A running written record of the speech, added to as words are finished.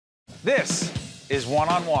This is One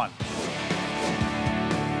on One.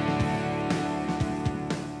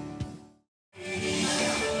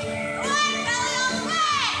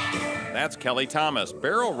 That's Kelly Thomas,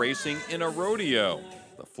 barrel racing in a rodeo.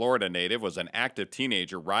 The Florida native was an active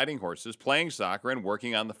teenager riding horses, playing soccer, and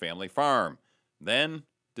working on the family farm. Then,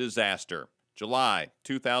 disaster. July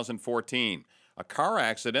 2014. A car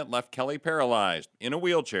accident left Kelly paralyzed, in a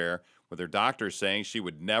wheelchair, with her doctors saying she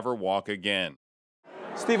would never walk again.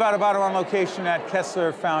 Steve Adubato on location at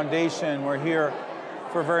Kessler Foundation. We're here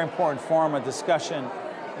for a very important forum, a discussion.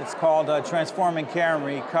 It's called Transforming Care and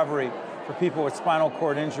Recovery for People with Spinal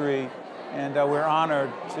Cord Injury. And we're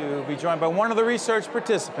honored to be joined by one of the research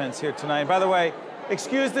participants here tonight. By the way,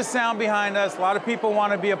 excuse the sound behind us. A lot of people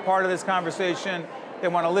want to be a part of this conversation. They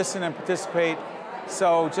want to listen and participate,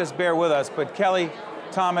 so just bear with us. But Kelly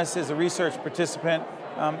Thomas is a research participant.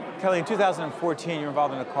 Kelly, in 2014, you were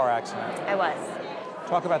involved in a car accident. I was.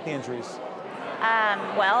 Talk about the injuries.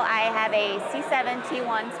 Well, I have a C7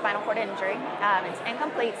 T1 spinal cord injury. It's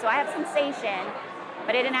incomplete, so I have sensation,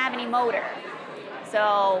 but I didn't have any motor.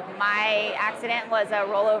 So my accident was a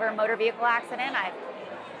rollover motor vehicle accident. I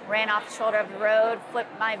ran off the shoulder of the road,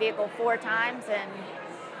 flipped my vehicle 4 times, and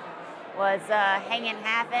was hanging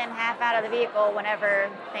half in, half out of the vehicle whenever,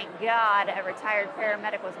 thank God, a retired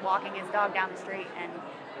paramedic was walking his dog down the street and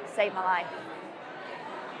saved my life.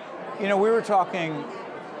 You know, we were talking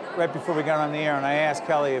right before we got on the air, and I asked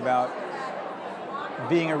Kelly about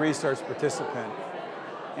being a research participant.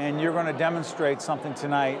 And you're going to demonstrate something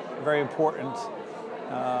tonight, very important.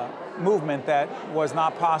 Movement that was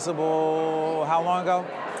not possible how long ago?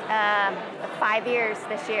 5 years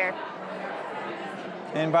this year.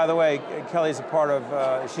 And by the way, Kelly's a part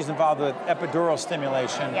of, she's involved with epidural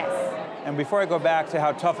stimulation. Yes. And before I go back to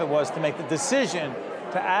how tough it was to make the decision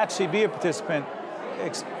to actually be a participant,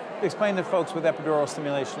 explain to folks what epidural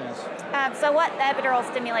stimulation is. So what the epidural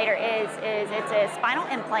stimulator is it's a spinal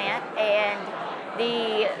implant, and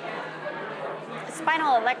the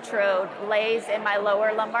spinal electrode lays in my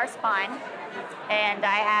lower lumbar spine, and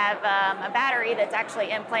I have a battery that's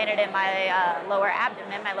actually implanted in my lower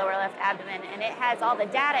abdomen, my lower left abdomen, and it has all the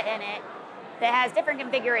data in it that has different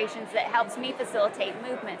configurations that helps me facilitate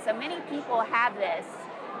movement. So many people have this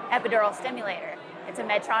epidural stimulator. It's a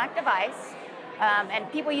Medtronic device,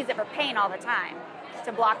 and people use it for pain all the time,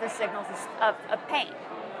 to block the signals of pain,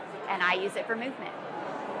 and I use it for movement.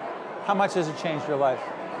 How much has it changed your life?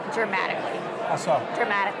 Dramatically. How so?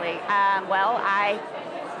 Dramatically. Well,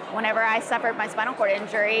 whenever I suffered my spinal cord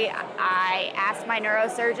injury, I asked my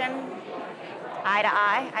neurosurgeon, eye to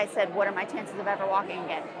eye, I said, what are my chances of ever walking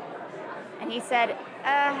again? And he said,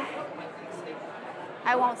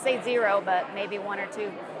 I won't say 0, but maybe 1 or 2%.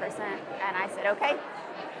 And I said, okay,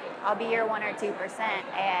 I'll be your 1 or 2%.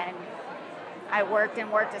 And I worked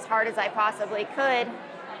and worked as hard as I possibly could.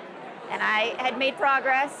 And I had made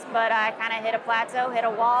progress, but I kind of hit a plateau, hit a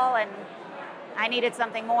wall, and I needed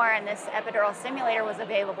something more, and this epidural stimulator was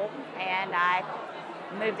available. And I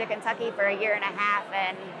moved to Kentucky for 1.5 years, and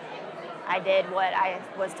I did what I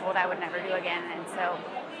was told I would never do again. And so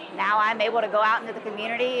now I'm able to go out into the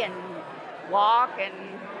community and walk, and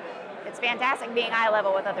it's fantastic being eye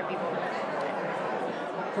level with other people.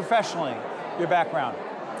 Professionally, your background?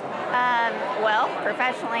 Well,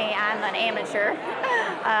 professionally, I'm an amateur.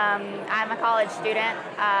 I'm a college student.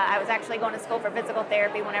 I was actually going to school for physical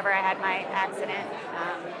therapy whenever I had my accident.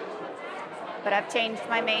 But I've changed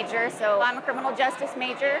my major, so I'm a criminal justice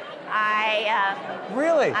major.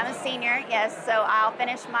 Really? I'm a senior, yes, so I'll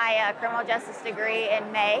finish my criminal justice degree in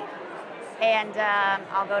May, and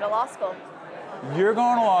I'll go to law school. You're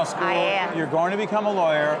going to law school. I am. You're going to become a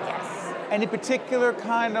lawyer. Yes. Any particular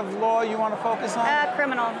kind of law you want to focus on?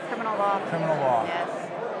 Criminal law. Criminal law. Yes.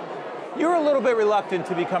 You were a little bit reluctant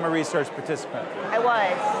to become a research participant. I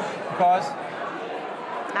was. Because?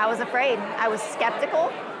 I was afraid. I was skeptical.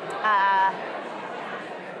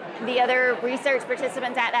 The other research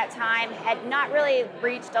participants at that time had not really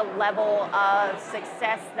reached a level of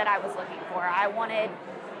success that I was looking for. I wanted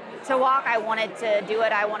to walk, I wanted to do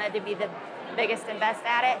it, I wanted to be the biggest and best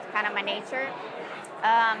at it, kind of my nature.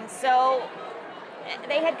 So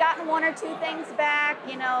they had gotten 1 or 2 things back,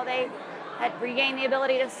 you know, they had regained the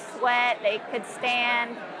ability to sweat, they could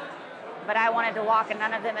stand, but I wanted to walk, and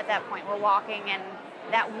none of them at that point were walking, and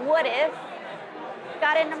that what if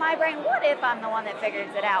got into my brain. What if I'm the one that figures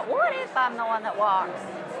it out? What if I'm the one that walks?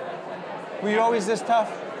 Were you always this tough?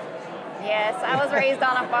 Yes, I was raised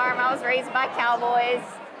on a farm. I was raised by cowboys.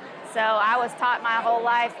 So I was taught my whole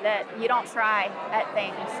life that you don't try at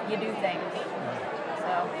things, you do things.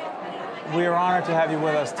 So we are honored to have you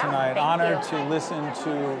with us tonight. Thank Honored you. to listen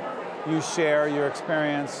to you share your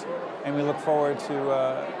experience, and we look forward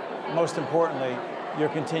to, most importantly, your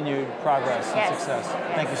continued progress and success.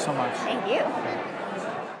 Yes. Thank you so much. Thank you.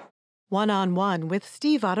 One-on-One with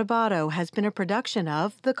Steve Adubato has been a production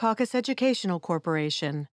of the CAUCUS Educational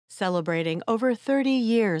Corporation, celebrating over 30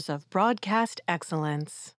 years of broadcast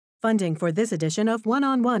excellence. Funding for this edition of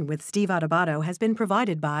One-on-One with Steve Adubato has been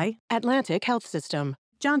provided by Atlantic Health System,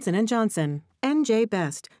 Johnson & Johnson, NJ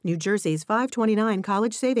Best, New Jersey's 529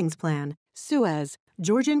 College Savings Plan, Suez,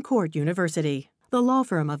 Georgian Court University, the law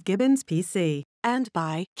firm of Gibbons, P.C., and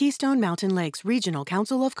by Keystone Mountain Lakes Regional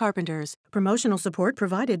Council of Carpenters. Promotional support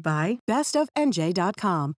provided by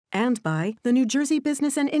bestofnj.com and by the New Jersey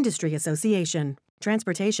Business and Industry Association.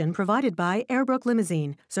 Transportation provided by Airbrook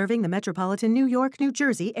Limousine, serving the metropolitan New York, New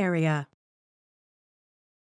Jersey area.